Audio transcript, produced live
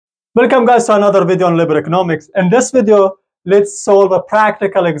Welcome guys to another video on labor economics. In this video, let's solve a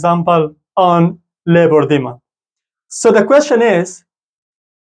practical example on labor demand. So the question is,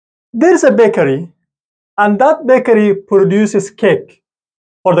 there's a bakery and that bakery produces cake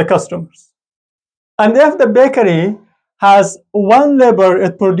for the customers. And if the bakery has one labor,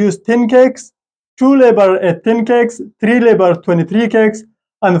 it produces 10 cakes, two labor at 10 cakes, three labor 23 cakes,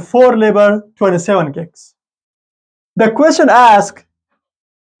 and four labor 27 cakes. The question asks,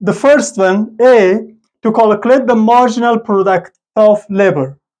 the first one, A, to calculate the marginal product of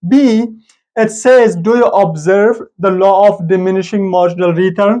labor. B, it says, do you observe the law of diminishing marginal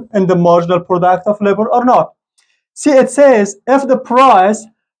return in the marginal product of labor or not? C, it says, if the price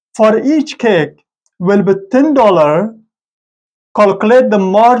for each cake will be $10, calculate the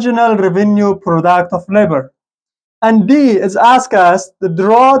marginal revenue product of labor. And D is asked us to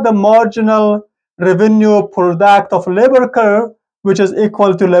draw the marginal revenue product of labor curve, which is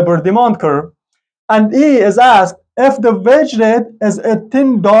equal to labor demand curve. And E is asked, if the wage rate is at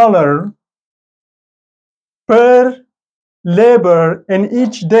 $10 per labor in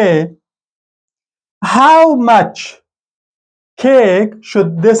each day, how much cake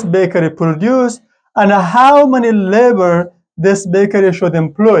should this bakery produce and how many labor this bakery should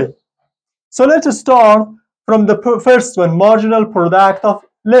employ? So let's start from the first one, marginal product of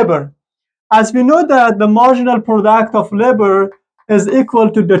labor. As we know that the marginal product of labor is equal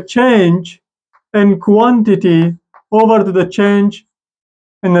to the change in quantity over to the change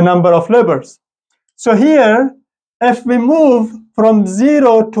in the number of labors. So here, if we move from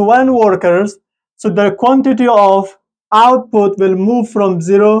 0 to 1 workers, so the quantity of output will move from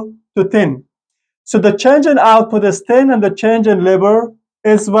 0 to 10. So the change in output is 10 and the change in labor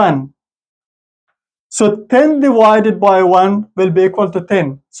is 1. So 10 divided by 1 will be equal to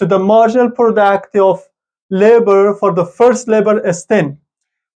 10. So the marginal productivity of labor for the first labor is 10.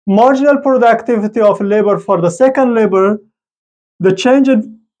 Marginal productivity of labor for the second labor, the change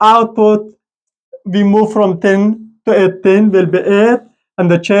in output, we move from 10 to 18 will be 8, and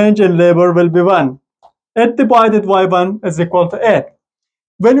the change in labor will be 1. 8 divided by 1 is equal to 8.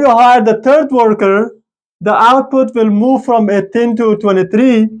 When we hire the third worker, the output will move from 18 to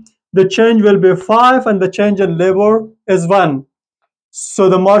 23. The change will be 5 and the change in labor is 1. So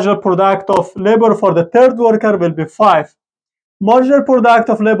the marginal product of labor for the third worker will be 5. Marginal product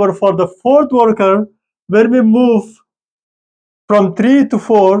of labor for the fourth worker, when we move from 3 to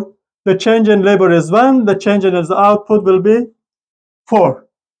 4, the change in labor is 1, the change in his output will be 4.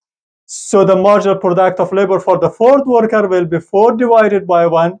 So the marginal product of labor for the fourth worker will be 4 divided by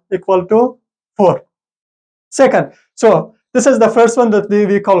 1 equal to 4. Second, so this is the first one that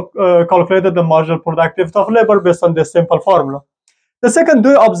we calculated the marginal productivity of labor based on this simple formula. The second, do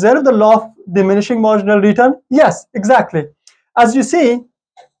you observe the law of diminishing marginal return? Yes, exactly. As you see,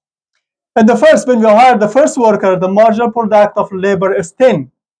 in the first, when we hire the first worker, the marginal product of labor is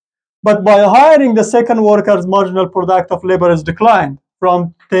 10. But by hiring the second worker's marginal product of labor is declined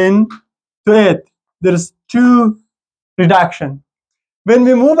from 10 to 8. There is 2 reduction. When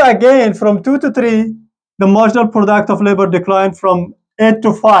we move again from 2 to 3, the marginal product of labor declined from 8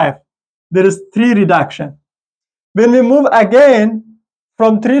 to 5. There is 3 reduction. When we move again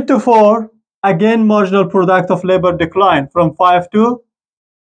from 3 to 4, again marginal product of labor declined from 5 to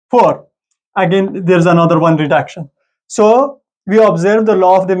 4. Again, there's another 1 reduction. So we observe the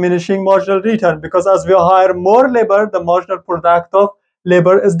law of diminishing marginal return, because as we hire more labor, the marginal product of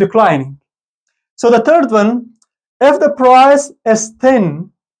labor is declining. So the third one, if the price is 10,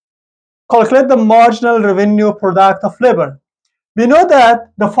 calculate the marginal revenue product of labor. We know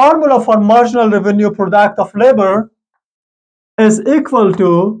that the formula for marginal revenue product of labor is equal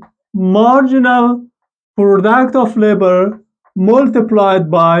to marginal product of labor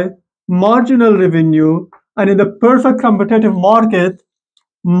multiplied by marginal revenue, and in the perfect competitive market,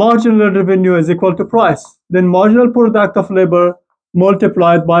 marginal revenue is equal to price. Then marginal product of labor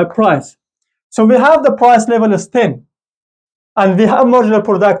multiplied by price. So we have the price level is 10, and we have marginal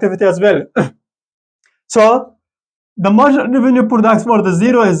productivity as well. So the marginal revenue product for the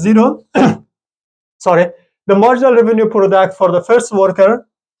 0 is 0. Sorry, the marginal revenue product for the first worker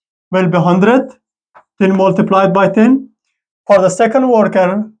will be 100, 10 multiplied by 10. For the second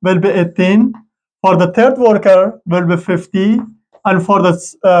worker will be 18. For the third worker will be 50. And for the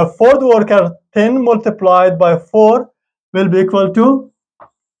fourth worker, 10 multiplied by 4 will be equal to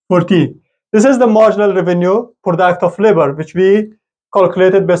 40. This is the marginal revenue product of labor, which we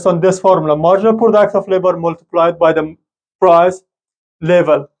calculated based on this formula. Marginal product of labor multiplied by the price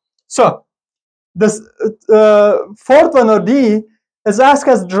level. So this fourth one, or D, is asked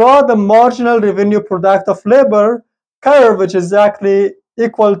us draw the marginal revenue product of labor curve, which is exactly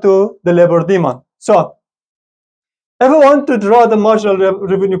equal to the labor demand. So if we want to draw the marginal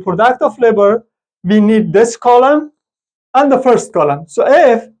revenue product of labor, we need this column and the first column. So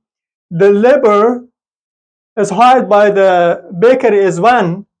if the labor is hired by the bakery is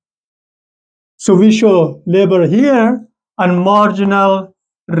 1, so we show labor here and marginal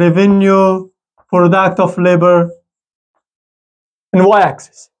revenue product of labor in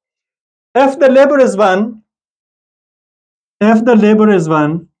y-axis. If the labor is 1,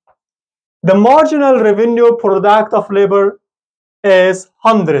 the marginal revenue product of labor is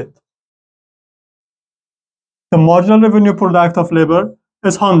 100. The marginal revenue product of labor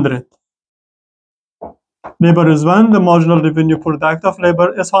is 100. Labor is 1, the marginal revenue product of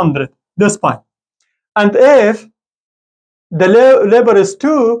labor is 100. This point. And if the labor is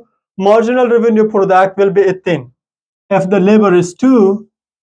 2, marginal revenue product will be 18. If the labor is 2,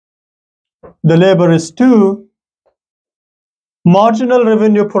 marginal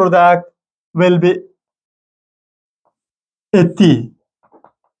revenue product will be 80.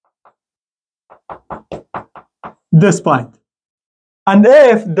 This point. And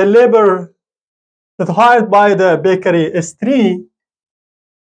if the labor that hired by the bakery is 3,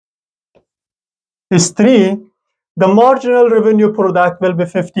 the marginal revenue product will be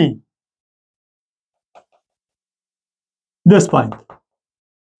 50. This point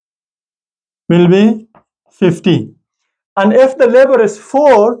will be 50. And if the labor is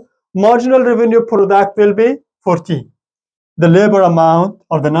 4, marginal revenue product will be 40. The labor amount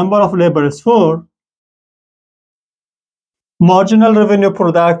or the number of labor is 4. Marginal revenue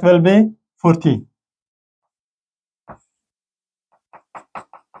product will be 40.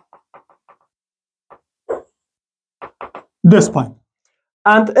 This point.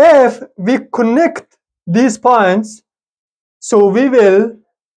 And if we connect these points, so we will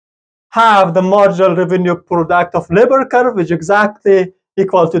have the marginal revenue product of labor curve, which is exactly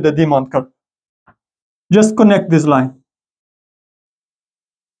equal to the demand curve. Just connect this line.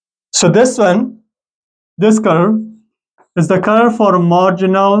 So this curve is the curve for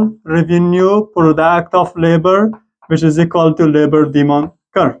marginal revenue product of labor, which is equal to labor demand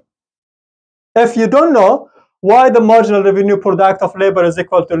curve. If you don't know why the marginal revenue product of labor is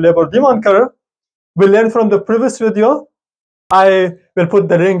equal to labor demand curve, we learned from the previous video. I will put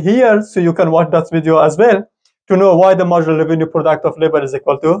the link here so you can watch that video as well to know why the marginal revenue product of labor is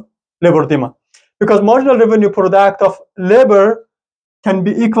equal to labor demand. Because marginal revenue product of labor can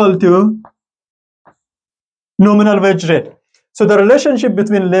be equal to nominal wage rate. So the relationship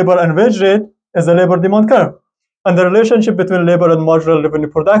between labor and wage rate is the labor demand curve. And the relationship between labor and marginal revenue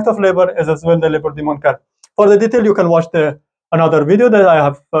product of labor is as well the labor demand curve. For the detail, you can watch another video that I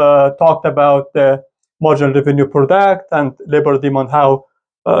have talked about the marginal revenue product and labor demand, how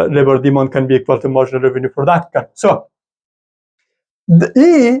labor demand can be equal to marginal revenue product curve. So the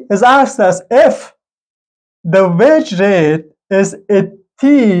E is asked us if the wage rate is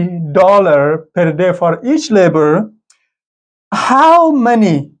 $80 per day for each labor, how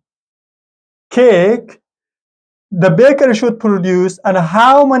many cake the bakery should produce and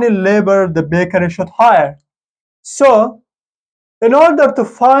how many labor the bakery should hire. So in order to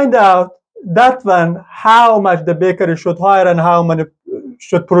find out that one, how much the bakery should hire and how many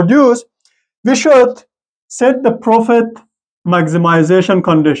should produce, we should set the profit maximization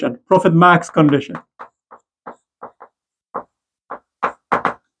condition, profit max condition.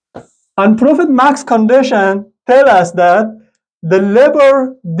 And profit max condition tell us that the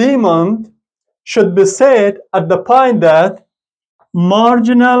labor demand should be set at the point that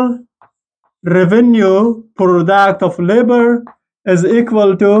marginal revenue product of labor is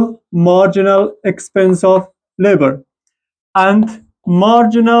equal to marginal expense of labor, and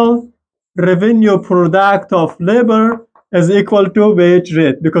marginal revenue product of labor is equal to wage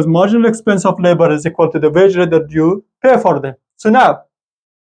rate, because marginal expense of labor is equal to the wage rate that you pay for them. So now,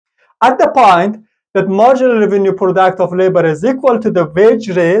 at the point that marginal revenue product of labor is equal to the wage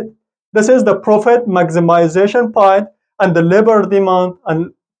rate, this is the profit maximization point, and the labor demand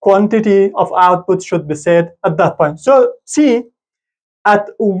and quantity of output should be set at that point. So see at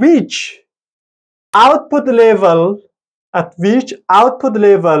which output level and wage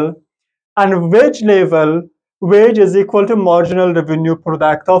level, wage is equal to marginal revenue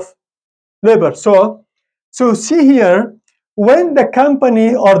product of labor. So see here, when the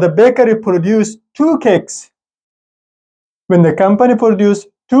company or the bakery produce 2 cakes,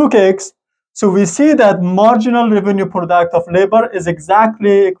 so we see that marginal revenue product of labor is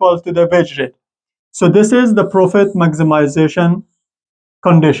exactly equal to the wage rate. So this is the profit maximization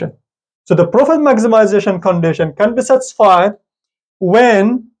condition. So the profit maximization condition can be satisfied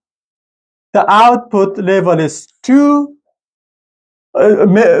when the output level is 2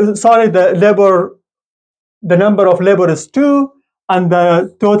 sorry, the number of labor is 2, and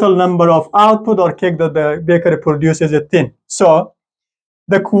the total number of output or cake that the bakery produces is 10. So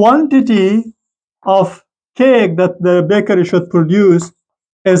the quantity of cake that the bakery should produce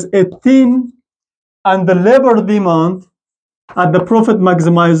is 18, and the labor demand at the profit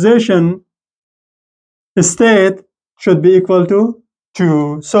maximization state should be equal to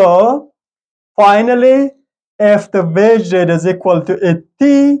 2. So finally, if the wage rate is equal to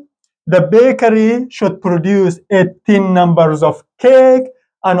 80, the bakery should produce 18 numbers of cake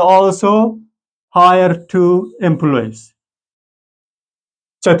and also hire 2 employees.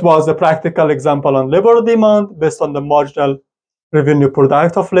 So it was a practical example on labor demand based on the marginal revenue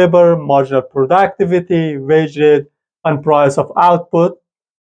product of labor, marginal productivity, wage rate, and price of output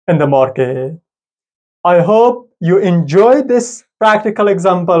in the market. I hope you enjoyed this practical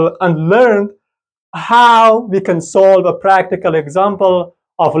example and learned how we can solve a practical example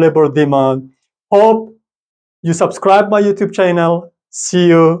of labor demand. Hope you subscribe my YouTube channel. See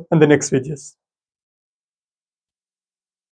you in the next videos.